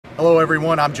Hello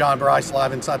everyone, I'm John Bryce,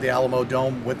 live inside the Alamo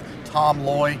Dome with Tom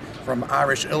Loy from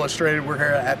Irish Illustrated. We're here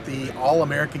at the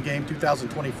All-American Game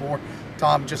 2024.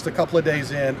 Tom, just a couple of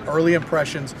days in, early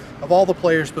impressions of all the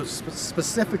players, but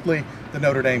specifically the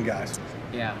Notre Dame guys.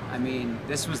 Yeah, I mean,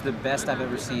 this was the best I've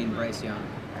ever seen Bryce Young.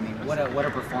 I mean, what a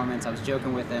performance. I was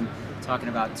joking with him, talking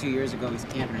about 2 years ago he's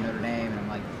camping in Notre Dame, and I'm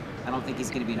like, I don't think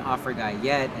he's going to be an offer guy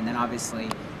yet. And then obviously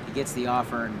he gets the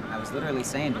offer, and I was literally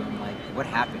saying to him, like, what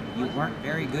happened? You weren't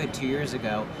very good 2 years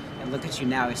ago, and look at you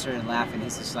now. He started laughing.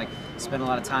 He's just like, spent a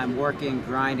lot of time working,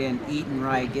 grinding, eating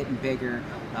right, getting bigger,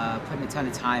 putting a ton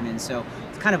of time in. So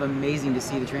it's kind of amazing to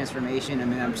see the transformation. I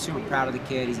mean, I'm super proud of the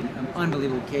kid. He's an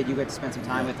unbelievable kid. You got to spend some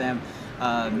time with him.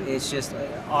 It's just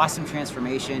an awesome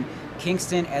transformation.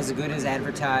 Kingston, as good as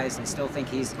advertised, I still think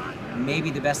he's maybe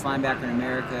the best linebacker in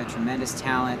America. Tremendous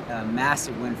talent,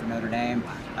 massive win for Notre Dame.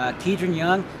 Kedron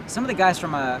Young, some of the guys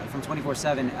from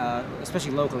 24/7,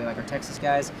 especially locally, like our Texas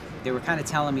guys, they were kind of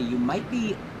telling me you might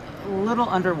be a little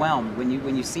underwhelmed when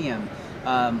you see him,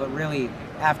 but really,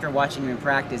 after watching him in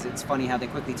practice, it's funny how they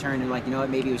quickly turned and like, you know what,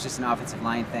 maybe it was just an offensive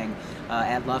line thing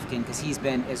at Lufkin, because he's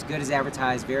been as good as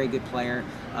advertised, very good player.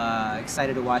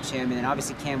 Excited to watch him. And then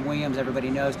obviously Cam Williams, everybody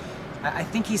knows. I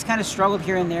think he's kind of struggled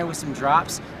here and there with some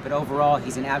drops, but overall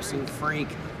he's an absolute freak,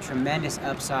 tremendous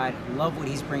upside. Love what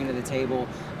he's bringing to the table.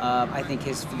 I think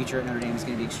his future at Notre Dame is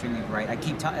going to be extremely bright.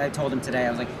 I told him today, I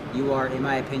was like, you are, in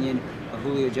my opinion, a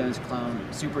Julio Jones clone.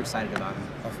 Super excited about him.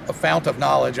 A fount of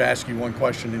knowledge. I ask you one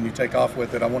question and you take off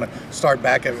with it. I want to start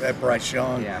back at Bryce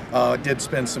Young. Yeah. Did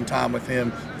spend some time with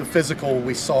him. The physical,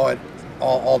 we saw it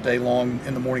all day long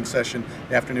in the morning session,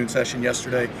 the afternoon session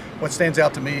yesterday. What stands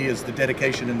out to me is the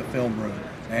dedication in the film room.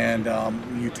 And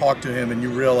you talk to him and you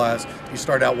realize he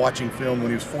started out watching film when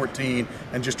he was 14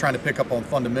 and just trying to pick up on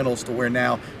fundamentals, to where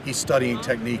now he's studying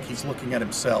technique, he's looking at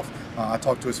himself. I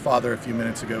talked to his father a few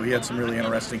minutes ago. He had some really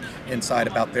interesting insight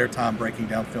about their time breaking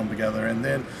down film together. And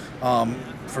then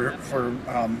for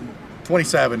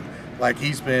 27, like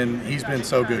he's been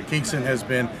so good. Kingston has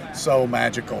been so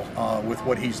magical with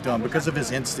what he's done because of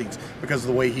his instincts, because of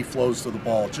the way he flows to the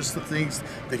ball, just the things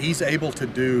that he's able to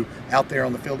do out there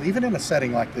on the field, even in a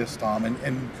setting like this, Tom.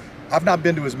 And I've not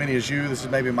been to as many as you. This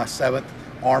is maybe my 7th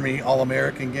Army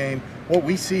All-American game. What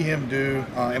we see him do,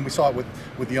 and we saw it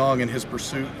with Young and his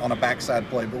pursuit on a backside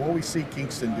play, but what we see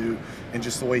Kingston do and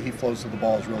just the way he flows to the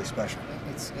ball is really special.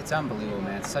 It's unbelievable,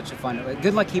 man. It's such a fun.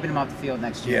 Good luck keeping him off the field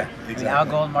next year. Yeah, exactly. I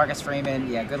mean, Al Gold, Marcus Freeman.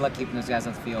 Yeah, good luck keeping those guys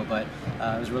off the field. But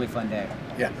it was a really fun day.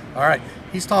 Yeah. All right.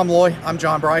 He's Tom Loy. I'm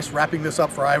John Bryce. Wrapping this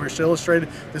up for Irish Illustrated.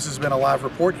 This has been a live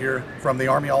report here from the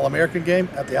Army All-American Game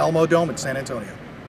at the Alamo Dome in San Antonio.